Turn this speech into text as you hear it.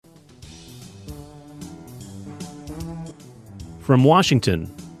From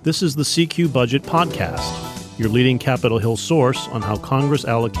Washington, this is the CQ Budget Podcast, your leading Capitol Hill source on how Congress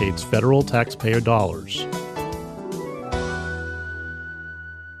allocates federal taxpayer dollars.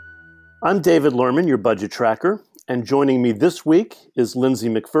 I'm David Lerman, your budget tracker, and joining me this week is Lindsay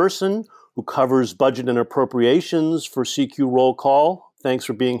McPherson, who covers budget and appropriations for CQ Roll Call. Thanks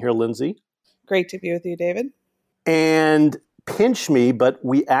for being here, Lindsay. Great to be with you, David. And pinch me, but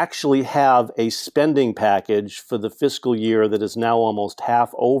we actually have a spending package for the fiscal year that is now almost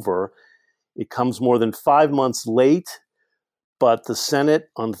half over. It comes more than 5 months late, but the Senate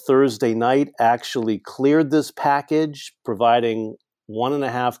on Thursday night actually cleared this package, providing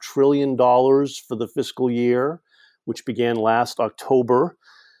 $1.5 trillion for the fiscal year, which began last October.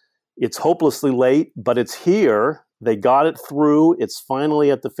 It's hopelessly late, but it's here. They got it through. It's finally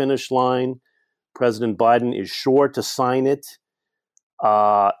at the finish line. President Biden is sure to sign it.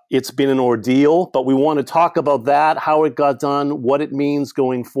 It's been an ordeal, but we want to talk about that, how it got done, what it means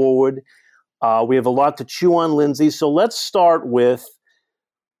going forward. We have a lot to chew on, Lindsay. So let's start with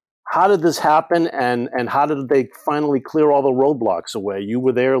how did this happen and how did they finally clear all the roadblocks away? You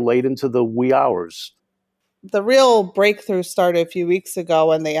were there late into the wee hours. The real breakthrough started a few weeks ago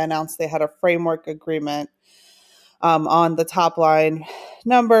when they announced they had a framework agreement on the top line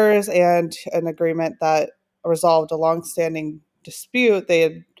numbers and an agreement that resolved a longstanding dispute they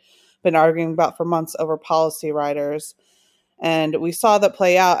had been arguing about for months over policy riders. And we saw that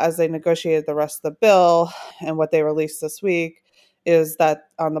play out as they negotiated the rest of the bill. And what they released this week is that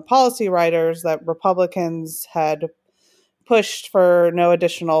on the policy riders, that Republicans had pushed for no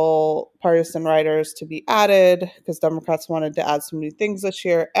additional partisan riders to be added because Democrats wanted to add some new things this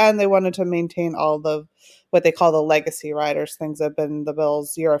year, and they wanted to maintain all the what they call the legacy riders, things that have been in the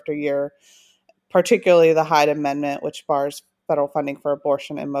bills year after year, particularly the Hyde Amendment, which bars federal funding for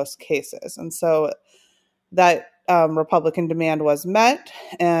abortion in most cases. And so that Republican demand was met,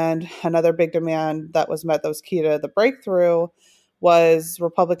 and another big demand that was met that was key to the breakthrough was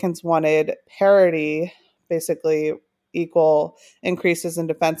Republicans wanted parity, basically equal increases in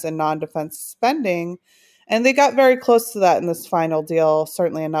defense and non-defense spending. And they got very close to that in this final deal,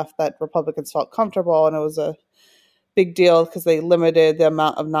 certainly enough that Republicans felt comfortable. And it was a big deal because they limited the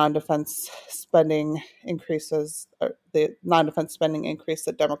amount of non-defense spending increases, or the non-defense spending increase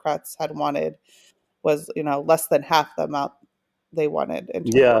that Democrats had wanted was, less than half the amount they wanted.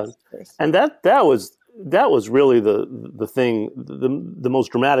 And that was really the thing, the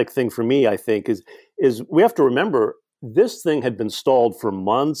most dramatic thing for me, I think, is we have to remember this thing had been stalled for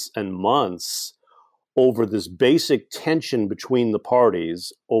months and months over this basic tension between the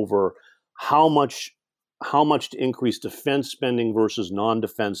parties over how much to increase defense spending versus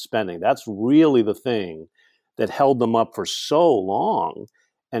non-defense spending. That's really the thing that held them up for so long.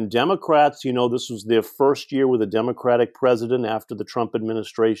 And Democrats, this was their first year with a Democratic president after the Trump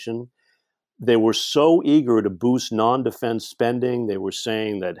administration. They were so eager to boost non-defense spending. They were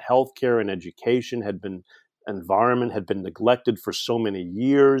saying that healthcare and education environment had been neglected for so many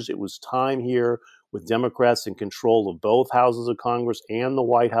years. It was time here, with Democrats in control of both houses of Congress and the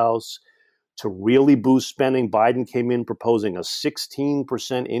White House, to really boost spending. Biden came in proposing a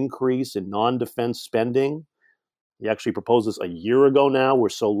 16% increase in non-defense spending. He actually proposed this a year ago now. We're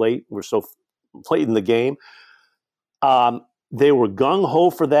so late in the game. They were gung-ho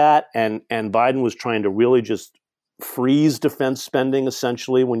for that, and Biden was trying to really just freeze defense spending,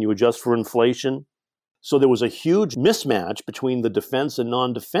 essentially, when you adjust for inflation. So there was a huge mismatch between the defense and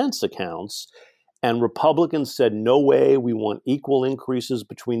non-defense accounts, and Republicans said, no way, we want equal increases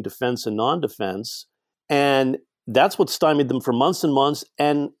between defense and non-defense. And that's what stymied them for months and months.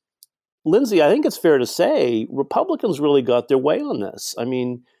 And Lindsay, I think it's fair to say Republicans really got their way on this. I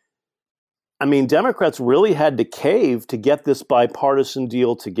mean, Democrats really had to cave to get this bipartisan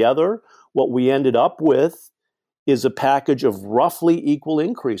deal together. What we ended up with is a package of roughly equal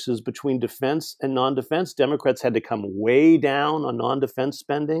increases between defense and non-defense. Democrats had to come way down on non-defense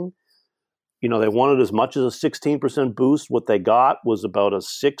spending. They wanted as much as a 16% boost. What they got was about a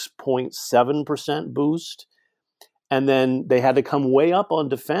 6.7% boost. And then they had to come way up on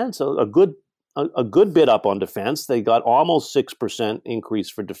defense, a good bit up on defense. They got almost 6% increase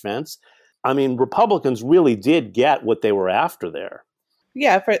for defense. I mean, Republicans really did get what they were after there.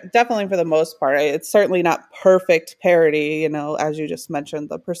 Yeah, definitely for the most part. It's certainly not perfect parity, as you just mentioned.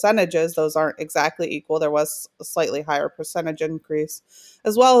 The percentages, those aren't exactly equal. There was a slightly higher percentage increase,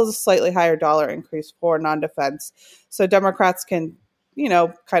 as well as a slightly higher dollar increase for non-defense. So Democrats can,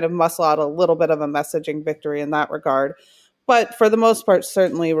 kind of muscle out a little bit of a messaging victory in that regard. But for the most part,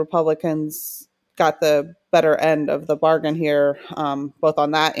 certainly Republicans got the better end of the bargain here, both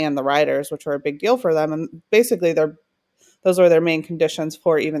on that and the riders, which were a big deal for them. And basically, they're Those were their main conditions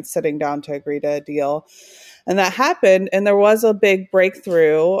for even sitting down to agree to a deal. And that happened. And there was a big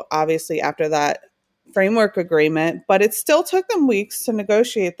breakthrough, obviously, after that framework agreement, but it still took them weeks to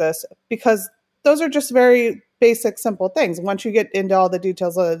negotiate this because those are just very basic, simple things. Once you get into all the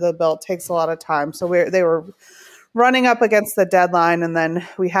details of the bill, it takes a lot of time. So they were running up against the deadline, and then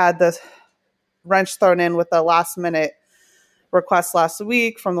we had the wrench thrown in with the last minute request last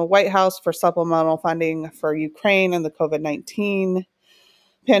week from the White House for supplemental funding for Ukraine and the COVID-19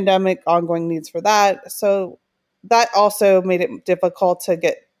 pandemic, ongoing needs for that. So that also made it difficult to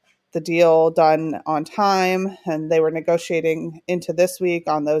get the deal done on time, and they were negotiating into this week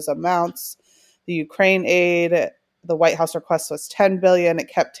on those amounts. The Ukraine aid, the White House request was $10 billion. It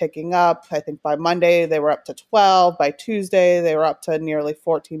kept ticking up. I think by Monday they were up to 12. By Tuesday they were up to nearly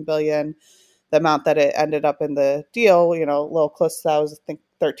 $14 billion. The amount that it ended up in the deal, a little close to that was, I think,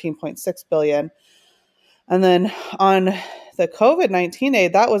 $13.6 billion. And then on the COVID-19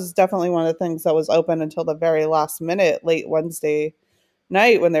 aid, that was definitely one of the things that was open until the very last minute, late Wednesday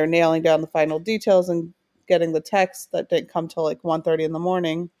night, when they're nailing down the final details and getting the text that didn't come till like 1:30 in the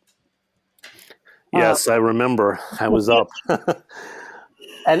morning. Yes, I remember. I was up.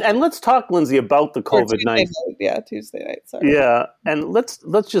 And let's talk, Lindsay, about the COVID-19. Tuesday night. Sorry. Yeah, and let's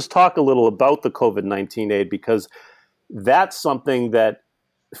just talk a little about the COVID-19 aid, because that's something that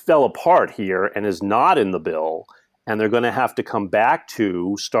fell apart here and is not in the bill, and they're going to have to come back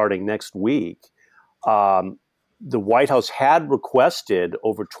to starting next week. The White House had requested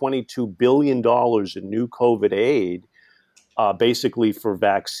over $22 billion in new COVID aid, basically for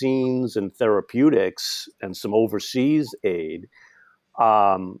vaccines and therapeutics and some overseas aid.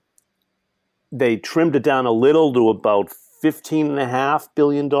 They trimmed it down a little to about $15.5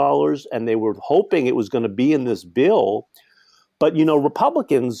 billion, and they were hoping it was going to be in this bill. But,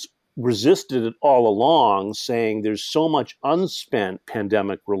 Republicans resisted it all along, saying there's so much unspent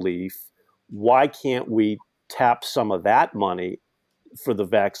pandemic relief. Why can't we tap some of that money for the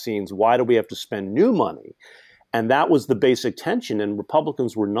vaccines? Why do we have to spend new money? And that was the basic tension. And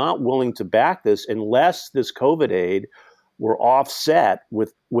Republicans were not willing to back this unless this COVID aid were offset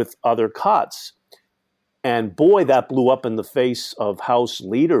with other cuts. And boy, that blew up in the face of House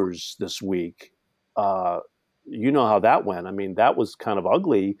leaders this week. You know how that went. I mean, that was kind of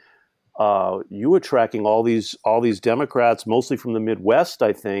ugly. You were tracking all these Democrats, mostly from the Midwest,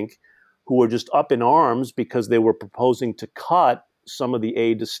 I think, who were just up in arms because they were proposing to cut some of the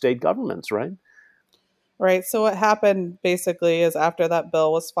aid to state governments, right? Right. So what happened basically is after that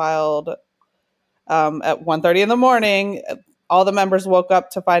bill was filed at 1:30 in the morning, all the members woke up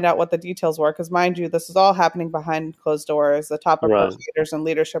to find out what the details were. Because mind you, this is all happening behind closed doors. The top appropriators and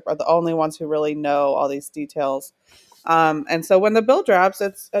leadership are the only ones who really know all these details. And so when the bill drops,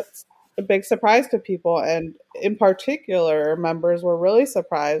 it's a big surprise to people. And in particular, members were really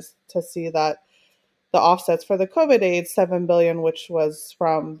surprised to see that the offsets for the COVID aid, $7 billion, which was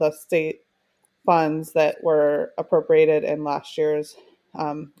from the state funds that were appropriated in last year's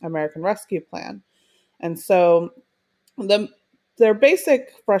American Rescue Plan. And so their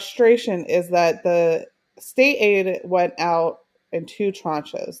basic frustration is that the state aid went out in two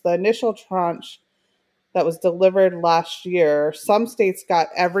tranches. The initial tranche that was delivered last year, some states got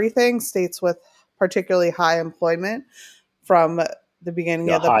everything, states with particularly high employment from the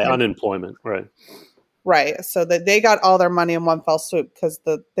beginning of the high unemployment, right. Right. So that they got all their money in one fell swoop because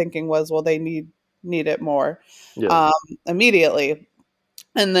the thinking was, well, they need it more immediately.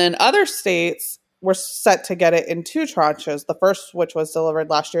 And then other states were set to get it in two tranches. The first, which was delivered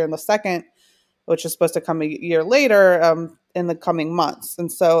last year, and the second, which is supposed to come a year later in the coming months.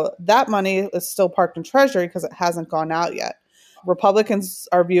 And so that money is still parked in Treasury because it hasn't gone out yet. Republicans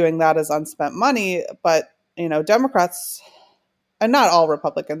are viewing that as unspent money, but, Democrats, and not all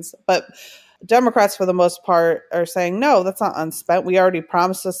Republicans, but Democrats, for the most part, are saying, no, that's not unspent. We already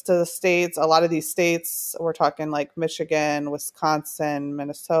promised this to the states. A lot of these states, we're talking like Michigan, Wisconsin,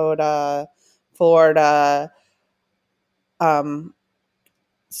 Minnesota, Florida.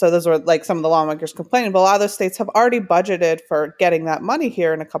 So those were like some of the lawmakers complaining, but a lot of those states have already budgeted for getting that money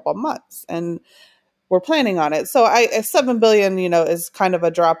here in a couple of months, and we're planning on it. So $7 billion, is kind of a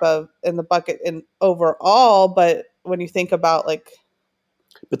drop in the bucket in overall. But when you think about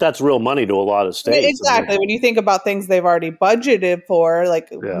but that's real money to a lot of states. Exactly. When you think about things they've already budgeted for,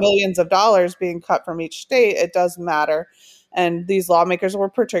 millions of dollars being cut from each state, it does matter. And these lawmakers were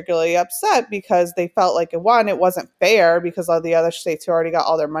particularly upset because they felt like, one, it wasn't fair because all the other states who already got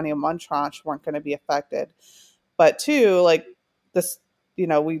all their money in one tranche weren't going to be affected. But two, this,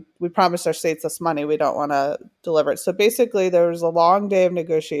 we promised our states this money. We don't want to deliver it. So basically there was a long day of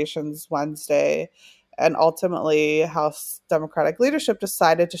negotiations Wednesday. And ultimately, House Democratic leadership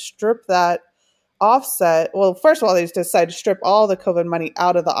decided to strip that offset. Well, first of all, they decided to strip all the COVID money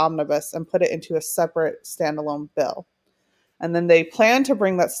out of the omnibus and put it into a separate standalone bill. And then they plan to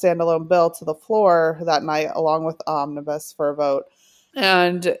bring that standalone bill to the floor that night along with the omnibus for a vote.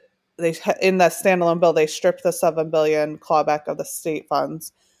 And they, in that standalone bill, they stripped the $7 billion clawback of the state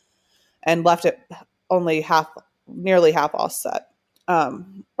funds and left it only nearly half offset,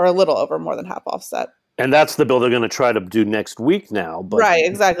 or a little over more than half offset. And that's the bill they're going to try to do next week now. But right,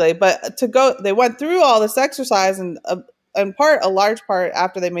 exactly. But they went through all this exercise, and a large part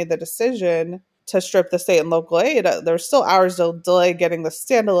after they made the decision to strip the state and local aid, there's still hours of delay getting the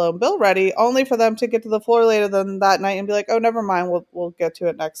standalone bill ready, only for them to get to the floor later than that night and be like, oh, never mind, we'll get to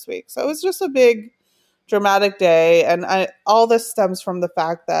it next week. So it was just a big dramatic day. And all this stems from the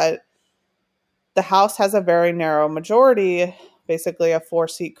fact that the House has a very narrow majority, basically a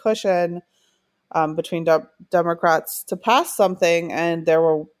 4-seat cushion between Democrats to pass something. And there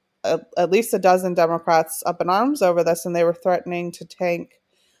were at least a dozen Democrats up in arms over this, and they were threatening to tank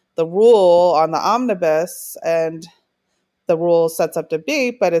the rule on the omnibus. And the rule sets up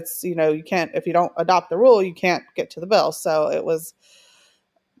debate, but it's, you can't, if you don't adopt the rule, you can't get to the bill. So it was,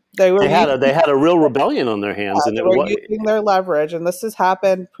 they had a real rebellion on their hands, and they were using their leverage. And this has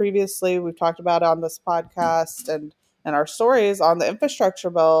happened previously. We've talked about it on this podcast and our stories on the infrastructure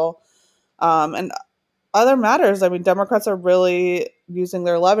bill and other matters. I mean, Democrats are really using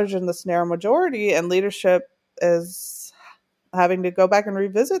their leverage in this narrow majority, and leadership is having to go back and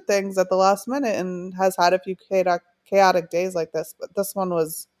revisit things at the last minute, and has had a few chaotic days like this. But this one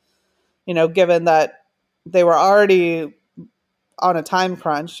was, given that they were already on a time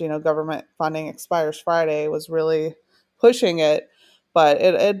crunch, government funding expires Friday, was really pushing it. But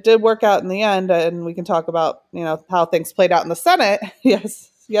it did work out in the end, and we can talk about, how things played out in the Senate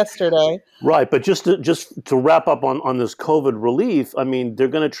yesterday. Right, but just to wrap up on this COVID relief, I mean, they're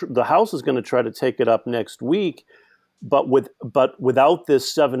going to the House is going to try to take it up next week, but without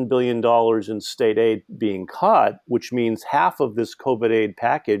this $7 billion in state aid being cut, which means half of this COVID aid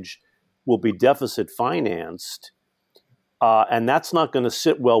package will be deficit financed, and that's not going to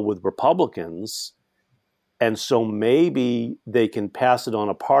sit well with Republicans. And so maybe they can pass it on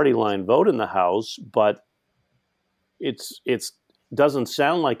a party line vote in the House, but it's doesn't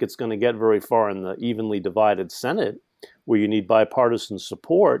sound like it's going to get very far in the evenly divided Senate, where you need bipartisan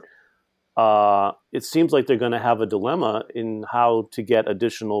support. It seems like they're going to have a dilemma in how to get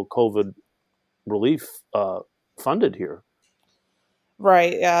additional COVID relief funded here.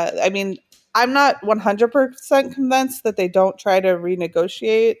 Right. Yeah. I mean, I'm not 100% convinced that they don't try to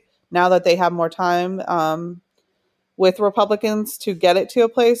renegotiate now that they have more time with Republicans to get it to a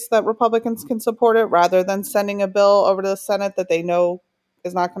place that Republicans can support it, rather than sending a bill over to the Senate that they know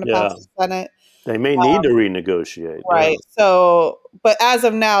is not going to pass the Senate. They may need to renegotiate. Right. Yeah. So, but as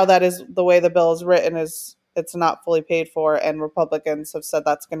of now, that is the way the bill is written, is it's not fully paid for. And Republicans have said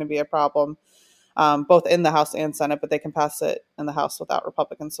that's going to be a problem, both in the House and Senate, but they can pass it in the House without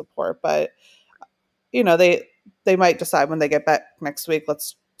Republican support. But, they might decide when they get back next week,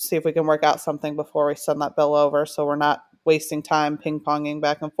 let's see if we can work out something before we send that bill over, so we're not wasting time ping-ponging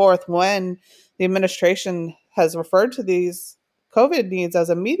back and forth when the administration has referred to these COVID needs as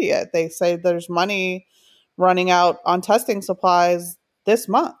immediate. They say there's money running out on testing supplies this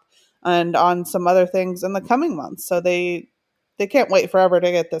month and on some other things in the coming months. So they can't wait forever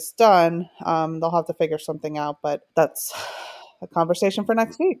to get this done. They'll have to figure something out, but that's a conversation for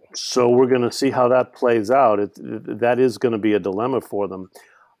next week. So we're going to see how that plays out. That is going to be a dilemma for them.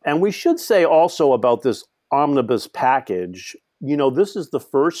 And we should say also about this omnibus package, this is the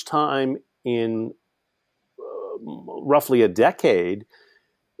first time in roughly a decade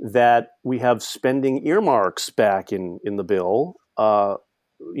that we have spending earmarks back in the bill,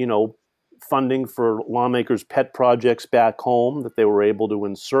 funding for lawmakers' pet projects back home that they were able to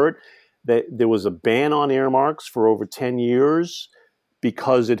insert. There was a ban on earmarks for over 10 years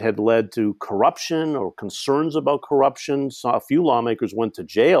because it had led to corruption or concerns about corruption. So a few lawmakers went to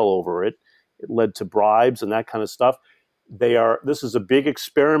jail over it. It led to bribes and that kind of stuff. This is a big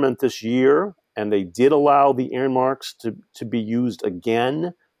experiment this year, and they did allow the earmarks to be used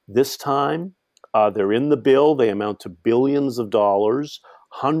again this time. They're in the bill. They amount to billions of dollars,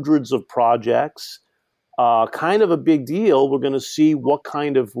 hundreds of projects. Kind of a big deal. We're going to see what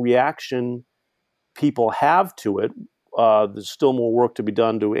kind of reaction people have to it. There's still more work to be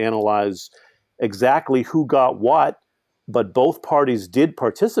done to analyze exactly who got what, but both parties did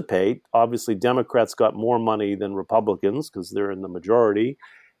participate. Obviously, Democrats got more money than Republicans because they're in the majority,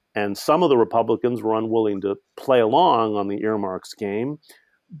 and some of the Republicans were unwilling to play along on the earmarks game.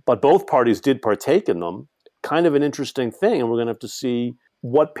 but both parties did partake in them. Kind of an interesting thing, and we're going to have to see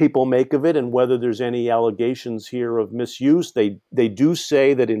what people make of it and whether there's any allegations here of misuse. They do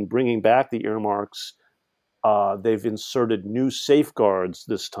say that in bringing back the earmarks, they've inserted new safeguards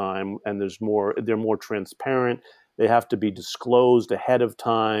this time, and they're more transparent. They have to be disclosed ahead of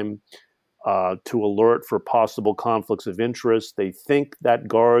time to alert for possible conflicts of interest. They think that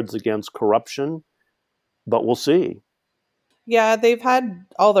guards against corruption, but we'll see. Yeah, they've had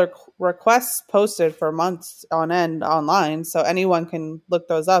all their requests posted for months on end online, so anyone can look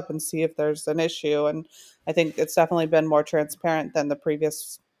those up and see if there's an issue. And I think it's definitely been more transparent than the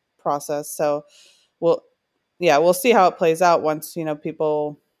previous process. So we'll, yeah, we'll see how it plays out once,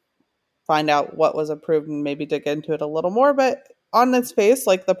 people find out what was approved and maybe dig into it a little more. But on its face,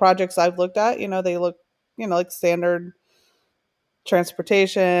 like the projects I've looked at, they look, like standard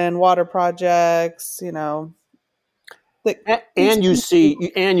transportation, water projects, and you see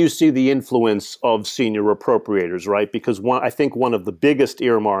the influence of senior appropriators, right? Because I think one of the biggest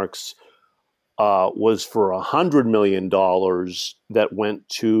earmarks was for $100 million that went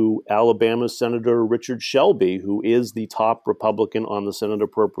to Alabama Senator Richard Shelby, who is the top Republican on the Senate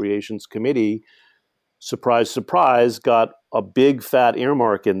Appropriations Committee. Surprise, surprise, got a big fat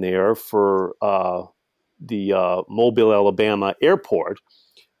earmark in there for the Mobile, Alabama airport.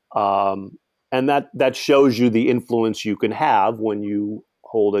 And that shows you the influence you can have when you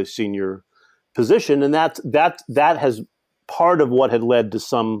hold a senior position. And that has part of what had led to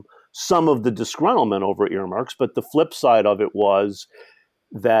some of the disgruntlement over earmarks. But the flip side of it was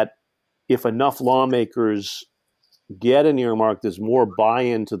that if enough lawmakers get an earmark, there's more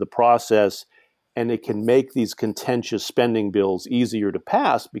buy-in to the process, and it can make these contentious spending bills easier to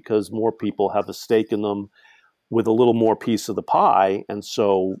pass because more people have a stake in them with a little more piece of the pie. And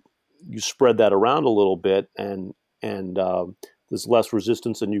so you spread that around a little bit, and there's less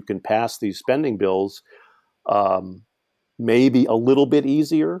resistance, and you can pass these spending bills maybe a little bit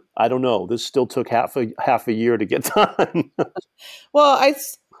easier. I don't know. This still took half a year to get done. Well,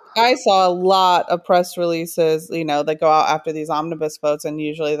 I saw a lot of press releases, that go out after these omnibus votes, and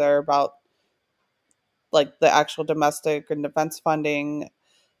usually they're about like the actual domestic and defense funding,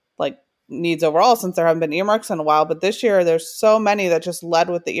 like needs overall, since there haven't been earmarks in a while. But this year there's so many that just led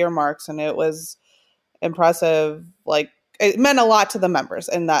with the earmarks, and it was impressive. Like, it meant a lot to the members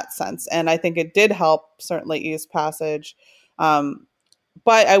in that sense, and I think it did help certainly ease passage. But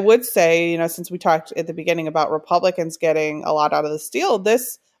I would say, since we talked at the beginning about Republicans getting a lot out of this deal,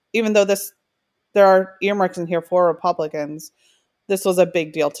 even though there are earmarks in here for Republicans, this was a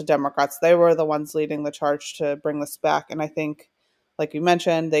big deal to Democrats. They were the ones leading the charge to bring this back, and I think, like you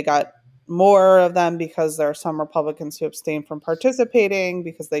mentioned, they got more of them because there are some Republicans who abstain from participating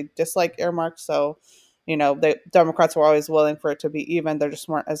because they dislike earmarks. So, the Democrats were always willing for it to be even. There just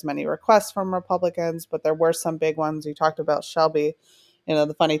weren't as many requests from Republicans, but there were some big ones. You talked about Shelby.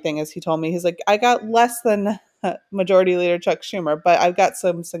 The funny thing is, he told me, he's like, I got less than Majority Leader Chuck Schumer, but I've got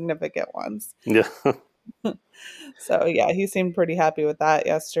some significant ones. Yeah. So, yeah, he seemed pretty happy with that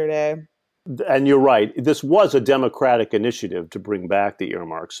yesterday. And you're right. This was a Democratic initiative to bring back the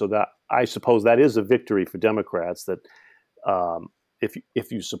earmarks. So that, I suppose, that is a victory for Democrats, that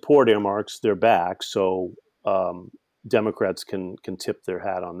if you support earmarks, they're back. So Democrats can tip their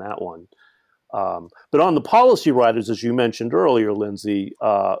hat on that one. But on the policy riders, as you mentioned earlier, Lindsay,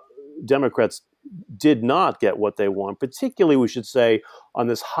 Democrats did not get what they want, particularly, we should say, on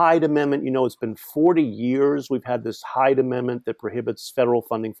this Hyde Amendment. It's been 40 years we've had this Hyde Amendment that prohibits federal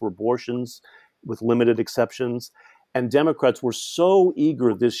funding for abortions with limited exceptions. And Democrats were so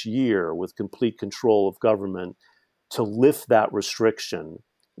eager this year, with complete control of government, to lift that restriction.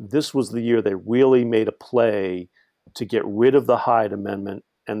 This was the year they really made a play to get rid of the Hyde Amendment,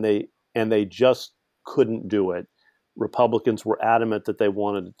 and they just couldn't do it. Republicans were adamant that they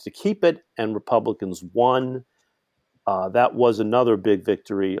wanted to keep it, and Republicans won. That was another big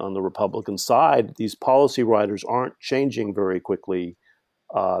victory on the Republican side. These policy riders aren't changing very quickly.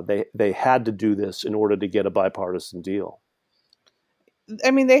 They had to do this in order to get a bipartisan deal.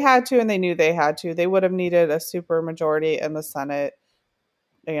 I mean, they had to, and they knew they had to. They would have needed a super majority in the Senate,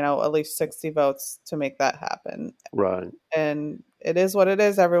 at least 60 votes to make that happen. Right. And it is what it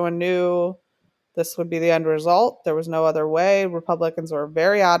is. Everyone knew this would be the end result. There was no other way. Republicans were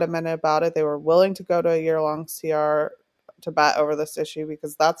very adamant about it. They were willing to go to a year-long CR to bat over this issue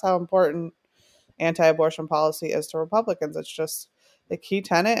because that's how important anti-abortion policy is to Republicans. It's just the key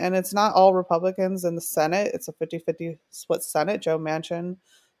tenet, and it's not all Republicans in the Senate. It's a 50-50 split Senate. Joe Manchin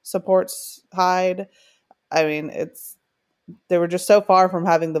supports Hyde. I mean, they were just so far from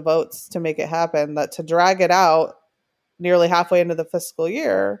having the votes to make it happen that to drag it out nearly halfway into the fiscal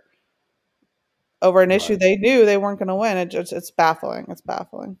year over an issue they knew they weren't going to win. It's baffling. It's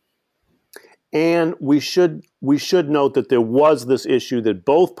baffling. And we should note that there was this issue that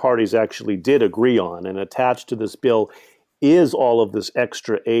both parties actually did agree on, and attached to this bill is all of this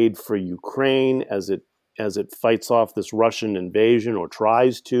extra aid for Ukraine as it fights off this Russian invasion, or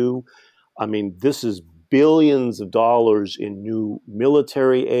tries to. I mean, this is billions of dollars in new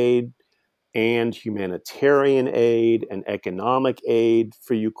military aid and humanitarian aid and economic aid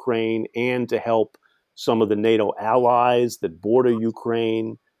for Ukraine, and to help some of the NATO allies that border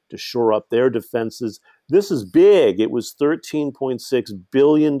Ukraine to shore up their defenses. This is big. It was $13.6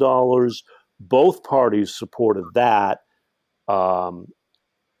 billion. Both parties supported that. I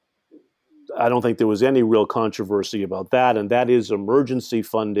don't think there was any real controversy about that, and that is emergency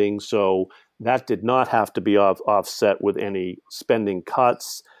funding, so that did not have to be offset with any spending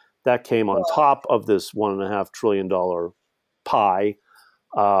cuts. That came on top of this $1.5 trillion pie.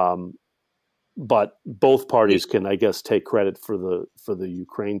 But both parties can, I guess, take credit for the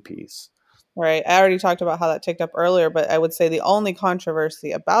Ukraine piece. Right. I already talked about how that ticked up earlier, but I would say the only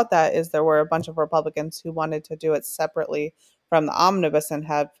controversy about that is there were a bunch of Republicans who wanted to do it separately from the omnibus and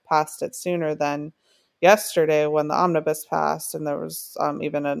have passed it sooner than yesterday when the omnibus passed. And there was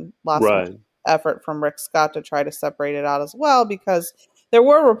even a last effort from Rick Scott to try to separate it out as well, because there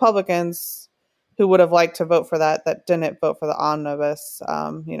were Republicans who would have liked to vote for that didn't vote for the omnibus.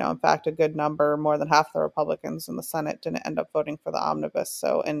 In fact, a good number, more than half the Republicans in the Senate didn't end up voting for the omnibus.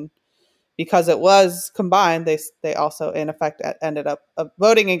 So, because it was combined, they also, in effect, ended up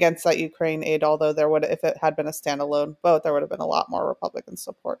voting against that Ukraine aid, although if it had been a standalone vote, there would have been a lot more Republican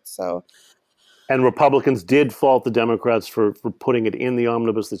support. So, and Republicans did fault the Democrats for putting it in the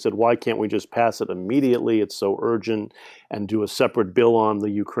omnibus. They said, why can't we just pass it immediately? It's so urgent, and do a separate bill on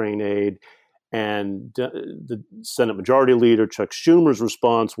the Ukraine aid. And the Senate Majority Leader, Chuck Schumer's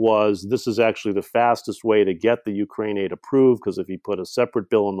response was, this is actually the fastest way to get the Ukraine aid approved, because if he put a separate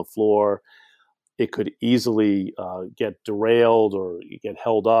bill on the floor, it could easily get derailed or get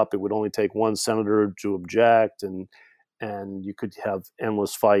held up. It would only take one senator to object, and you could have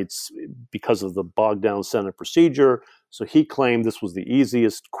endless fights because of the bogged down Senate procedure. So he claimed this was the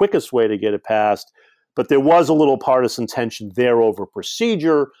easiest, quickest way to get it passed. But there was a little partisan tension there over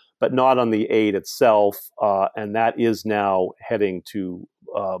procedure, but not on the aid itself. And that is now heading to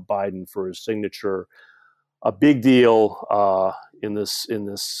Biden for his signature. A big deal in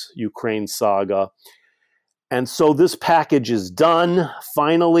this Ukraine saga. And so this package is done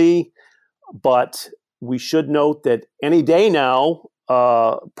finally, but we should note that any day now,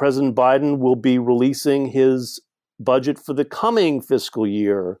 President Biden will be releasing his budget for the coming fiscal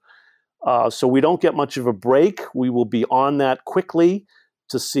year. So we don't get much of a break. We will be on that quickly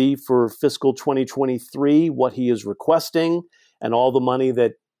to see for fiscal 2023 what he is requesting, and all the money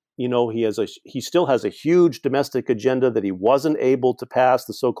that, he still has a huge domestic agenda that he wasn't able to pass,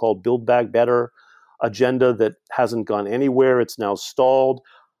 the so-called Build Back Better agenda that hasn't gone anywhere. It's now stalled.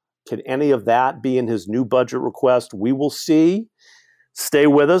 Can any of that be in his new budget request? We will see. Stay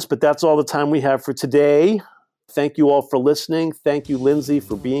with us, but that's all the time we have for today. Thank you all for listening. Thank you, Lindsay,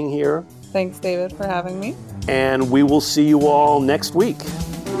 for being here. Thanks, David, for having me. And we will see you all next week.